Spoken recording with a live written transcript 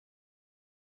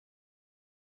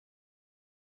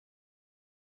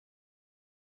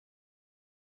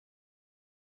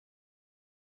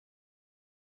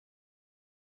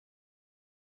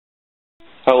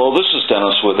Hello, this is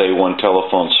Dennis with A1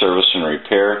 Telephone Service and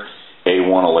Repair,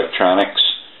 A1 Electronics.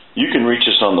 You can reach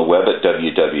us on the web at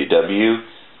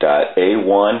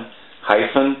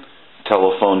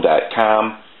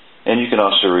www.a1-telephone.com, and you can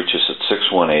also reach us at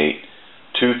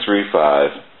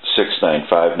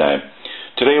 618-235-6959.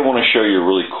 Today I want to show you a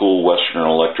really cool Western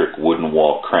Electric wooden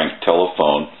wall crank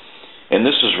telephone, and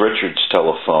this is Richard's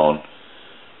telephone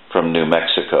from New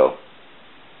Mexico.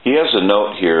 He has a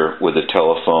note here with the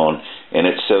telephone, and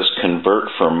it says convert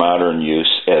for modern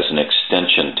use as an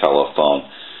extension telephone.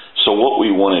 So what we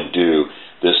want to do,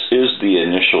 this is the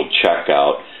initial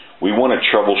checkout. We want to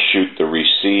troubleshoot the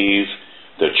receive,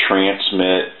 the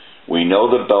transmit. We know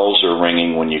the bells are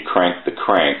ringing when you crank the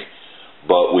crank,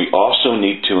 but we also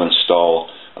need to install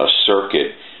a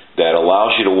circuit that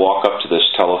allows you to walk up to this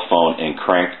telephone and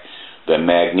crank the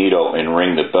magneto and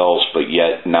ring the bells, but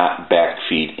yet not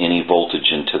backfeed any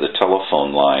voltage into the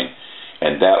telephone line.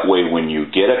 And that way when you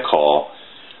get a call,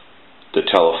 the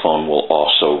telephone will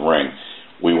also ring.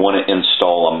 We want to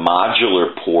install a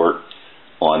modular port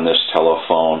on this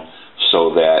telephone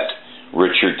so that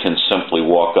Richard can simply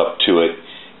walk up to it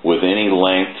with any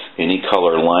length, any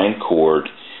color line cord,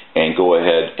 and go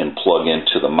ahead and plug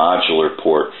into the modular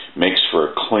port. Makes for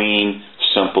a clean,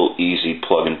 simple, easy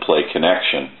plug-and-play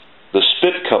connection. The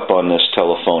spit cup on this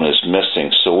telephone is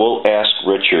missing, so we'll ask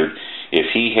Richard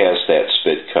if he has that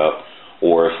spit cup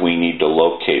or if we need to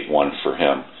locate one for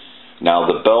him. Now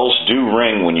the bells do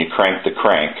ring when you crank the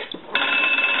crank.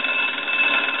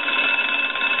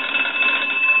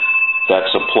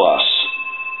 That's a plus.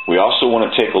 We also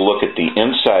want to take a look at the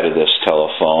inside of this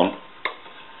telephone.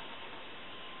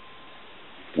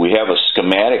 We have a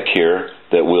schematic here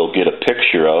that we'll get a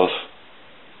picture of.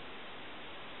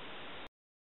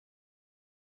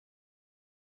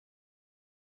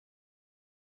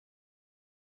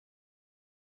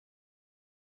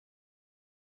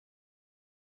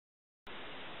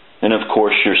 And of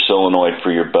course your solenoid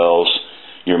for your bells,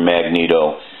 your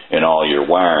magneto, and all your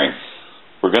wiring.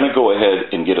 We're going to go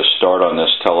ahead and get a start on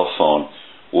this telephone.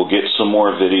 We'll get some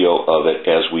more video of it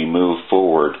as we move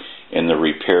forward in the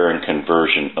repair and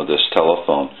conversion of this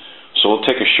telephone. So we'll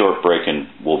take a short break and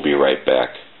we'll be right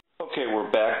back. Okay, we're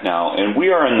back now, and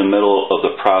we are in the middle of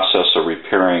the process of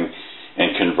repairing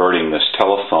and converting this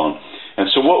telephone. And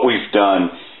so what we've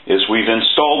done is we've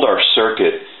installed our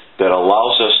circuit that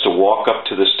allows us to walk up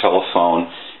to this telephone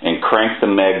and crank the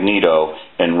magneto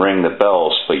and ring the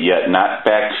bells, but yet not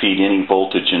backfeed any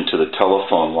voltage into the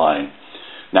telephone line.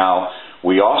 Now,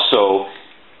 we also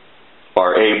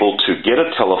are able to get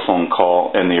a telephone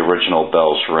call and the original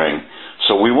bells ring.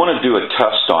 So we want to do a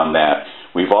test on that.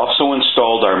 We've also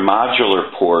installed our modular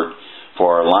port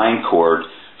for our line cord,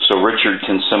 so Richard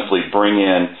can simply bring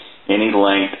in any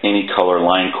length, any color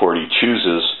line cord he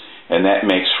chooses, and that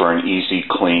makes for an easy,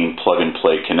 clean,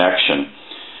 plug-and-play connection.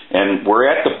 And we're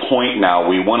at the point now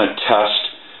we want to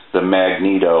test the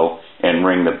magneto and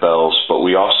ring the bells, but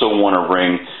we also want to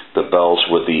ring the bells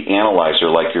with the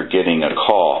analyzer like you're getting a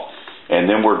call. And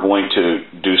then we're going to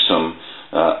do some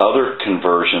other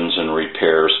conversions and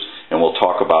repairs, and we'll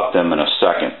talk about them in a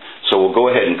second. So we'll go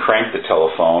ahead and crank the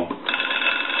telephone.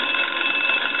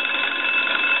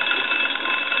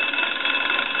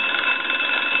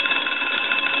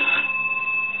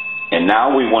 And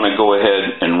now we want to go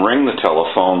ahead and ring the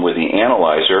telephone with the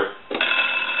analyzer.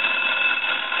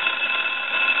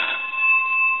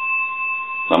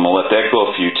 I'm going to let that go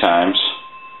a few times.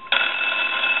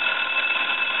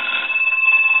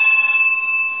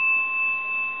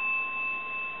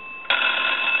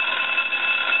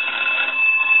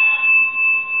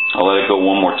 I'll let it go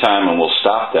one more time and we'll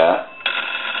stop that.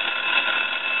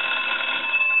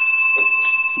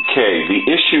 Okay, the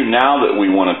issue now that we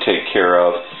want to take care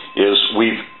of is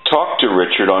we've talked to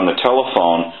Richard on the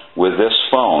telephone with this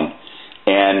phone,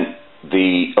 and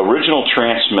the original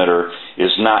transmitter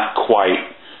is not quite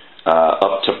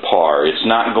up to par. It's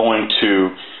not going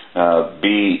to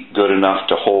be good enough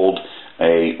to hold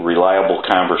a reliable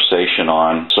conversation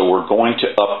on, so we're going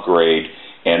to upgrade,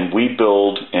 and we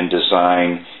build and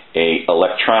design a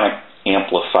electronic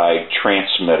amplified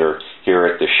transmitter here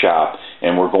at the shop,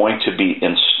 and we're going to be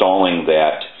installing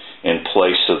that in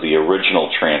place of the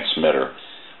original transmitter.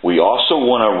 We also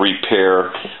want to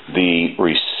repair the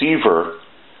receiver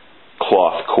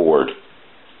cloth cord.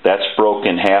 That's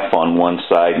broken half on one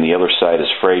side and the other side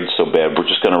is frayed so bad we're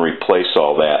just going to replace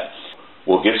all that.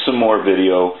 We'll get some more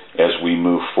video as we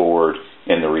move forward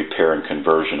in the repair and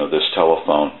conversion of this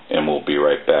telephone, and we'll be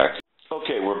right back.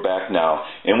 Okay, we're back now,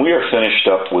 and we are finished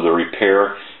up with the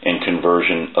repair and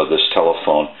conversion of this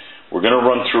telephone. We're going to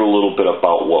run through a little bit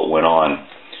about what went on.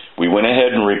 We went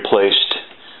ahead and replaced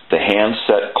the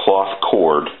handset cloth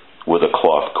cord with a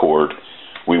cloth cord.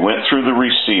 We went through the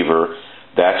receiver.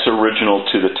 That's original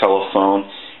to the telephone,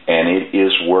 and it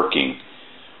is working.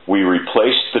 We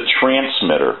replaced the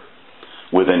transmitter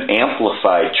with an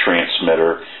amplified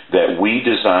transmitter that we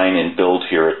design and build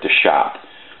here at the shop.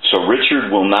 So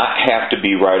Richard will not have to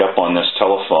be right up on this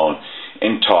telephone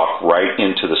and talk right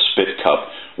into the spit cup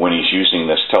when he's using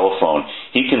this telephone.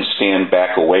 He can stand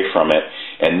back away from it,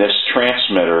 and this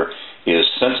transmitter is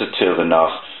sensitive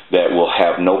enough that will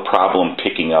have no problem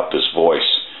picking up his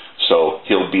voice. So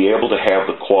he'll be able to have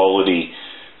the quality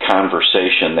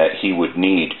conversation that he would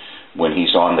need when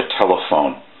he's on the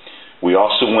telephone. We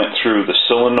also went through the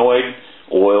solenoid,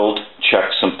 oiled,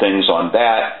 checked some things on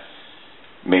that,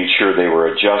 made sure they were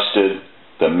adjusted,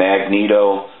 the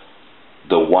magneto,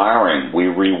 the wiring. We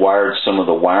rewired some of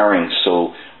the wiring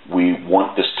so we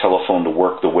want this telephone to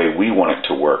work the way we want it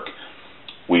to work.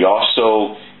 We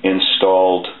also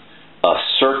installed a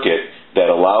circuit that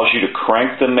allows you to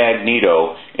crank the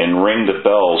magneto and ring the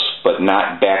bells but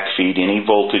not backfeed any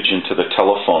voltage into the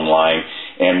telephone line,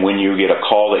 and when you get a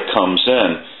call that comes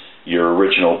in, your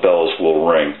original bells will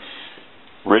ring.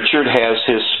 Richard has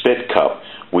his spit cup.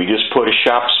 We just put a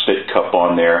shop spit cup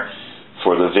on there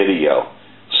for the video.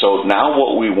 So now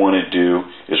what we want to do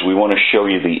is we want to show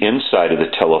you the inside of the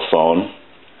telephone.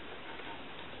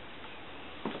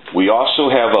 We also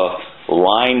have a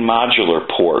line modular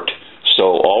port. So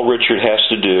all Richard has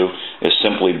to do is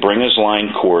simply bring his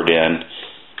line cord in,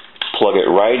 plug it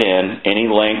right in, any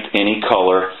length, any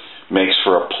color, makes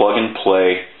for a plug and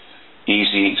play,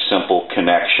 easy, simple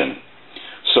connection.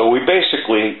 So we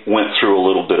basically went through a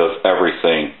little bit of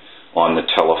everything on the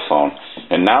telephone.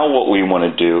 And now what we want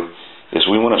to do is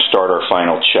we want to start our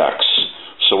final checks.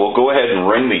 So we'll go ahead and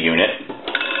ring the unit.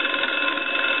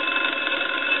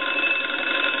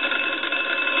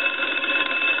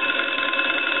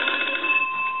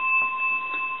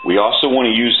 We also want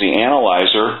to use the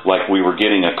analyzer like we were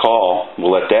getting a call. We'll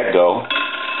let that go.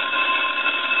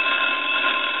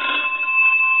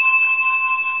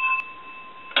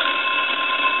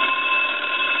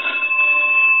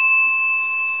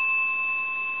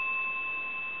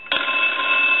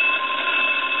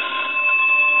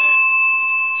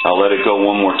 I'll let it go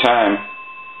one more time.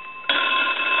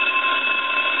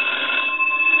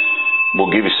 We'll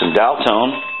give you some dial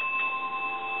tone.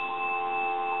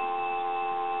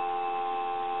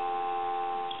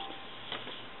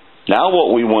 Now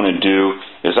what we want to do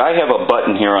is I have a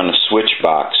button here on the switch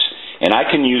box, and I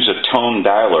can use a tone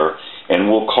dialer, and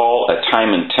we'll call a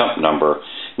time and temp number.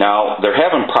 Now, they're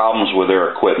having problems with their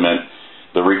equipment.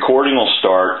 The recording will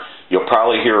start, you'll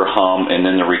probably hear a hum, and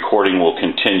then the recording will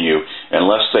continue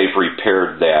unless they've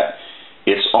repaired that.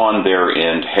 It's on their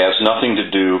end, has nothing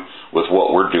to do with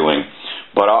what we're doing.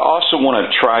 But I also want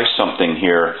to try something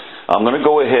here. I'm going to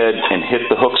go ahead and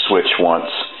hit the hook switch once.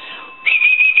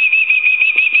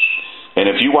 And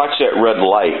if you watch that red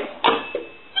light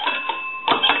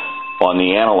on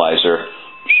the analyzer,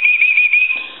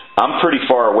 I'm pretty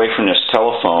far away from this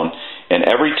telephone, and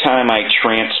every time I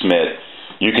transmit,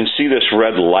 you can see this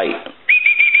red light.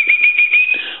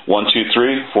 1, 2,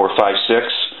 3, 4, 5, 6.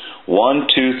 1,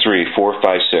 2, 3, 4,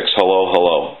 5, 6. Hello,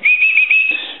 hello.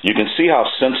 You can see how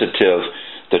sensitive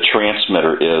the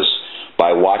transmitter is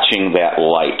by watching that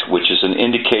light, which is an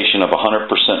indication of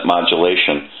 100%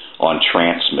 modulation on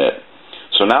transmit.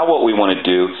 So now what we want to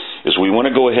do is we want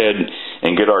to go ahead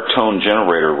and get our tone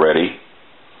generator ready.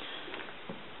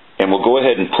 And we'll go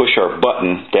ahead and push our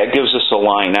button. That gives us a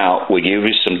line out. We give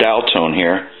you some dial tone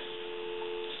here.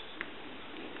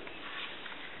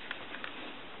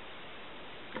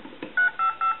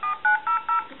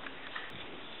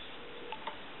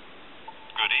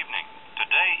 Good evening.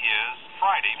 Today is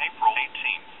Friday, April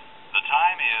 18th. The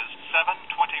time is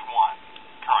 7:21.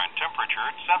 Current temperature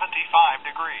 75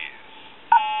 degrees.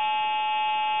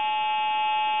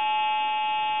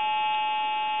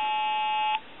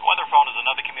 Weatherphone is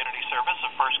another community service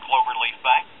of First Cloverleaf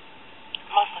Bank.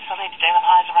 Mostly sunny today with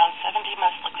highs around 70.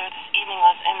 Mostly clear this evening,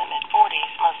 lows in the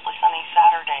mid-40s. Mostly sunny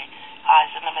Saturday,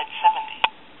 highs in the mid-70s.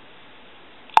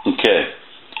 Okay.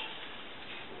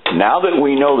 Now that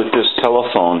we know that this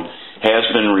telephone has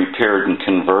been repaired and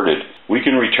converted, we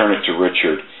can return it to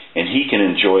Richard, and he can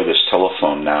enjoy this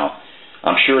telephone now.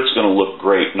 I'm sure it's going to look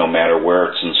great no matter where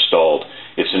it's installed.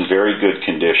 It's in very good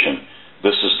condition.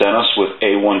 This is Dennis with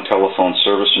A1 Telephone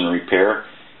Service and Repair,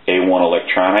 A1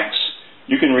 Electronics.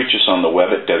 You can reach us on the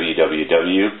web at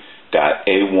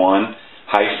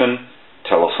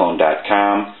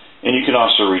www.a1-telephone.com, and you can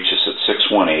also reach us at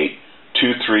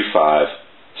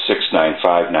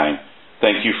 618-235-6959.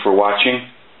 Thank you for watching,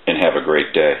 and have a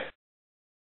great day.